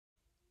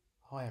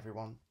Hi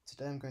everyone,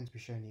 today I'm going to be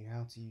showing you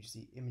how to use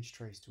the image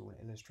trace tool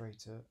in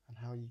Illustrator and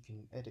how you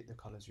can edit the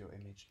colours of your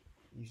image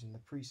using the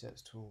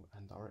presets tool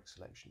and direct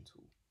selection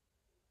tool.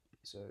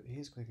 So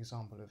here's a quick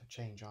example of a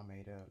change I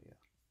made earlier.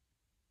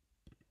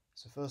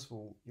 So first of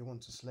all, you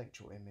want to select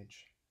your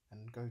image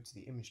and go to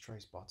the image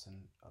trace button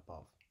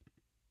above.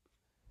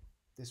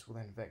 This will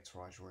then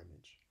vectorize your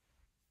image.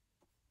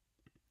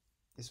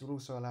 This will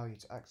also allow you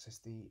to access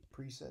the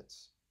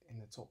presets in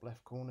the top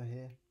left corner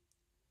here,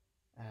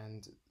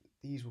 and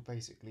these will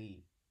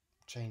basically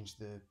change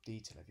the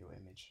detail of your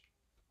image.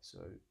 So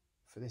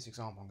for this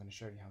example I'm going to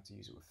show you how to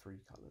use it with 3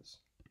 colours.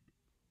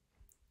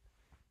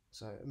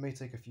 So it may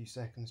take a few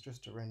seconds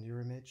just to render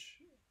your image,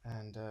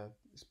 and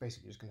it's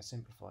basically just going to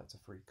simplify it to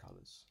 3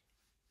 colours.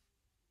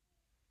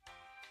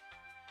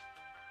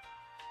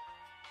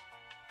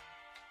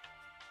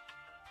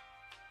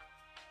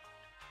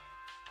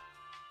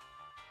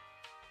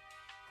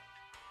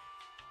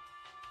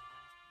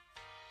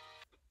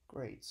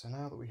 Great, so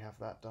now that we have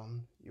that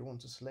done, you want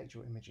to select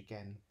your image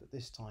again, but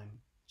this time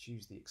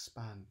choose the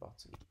expand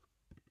button.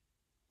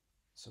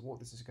 So what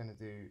this is going to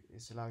do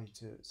is allow you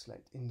to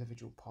select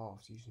individual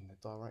paths using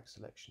the direct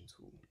selection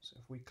tool. So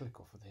if we click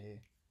off of here,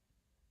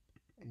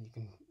 and you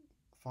can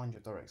find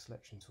your direct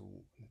selection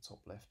tool in the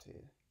top left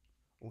here,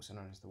 also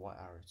known as the white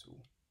arrow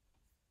tool.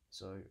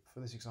 So for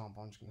this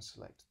example I'm just going to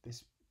select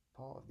this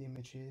part of the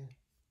image here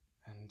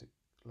and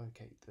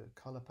locate the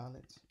colour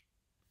palette,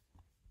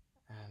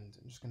 and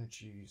I'm just going to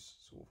choose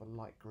sort of a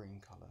light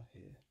green colour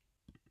here.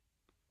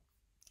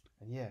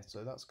 And yeah,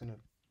 so that's going to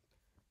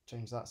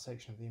change that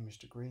section of the image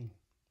to green,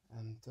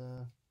 and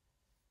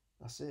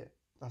that's it.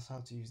 That's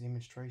how to use the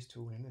image trace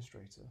tool in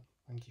Illustrator.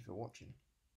 Thank you for watching.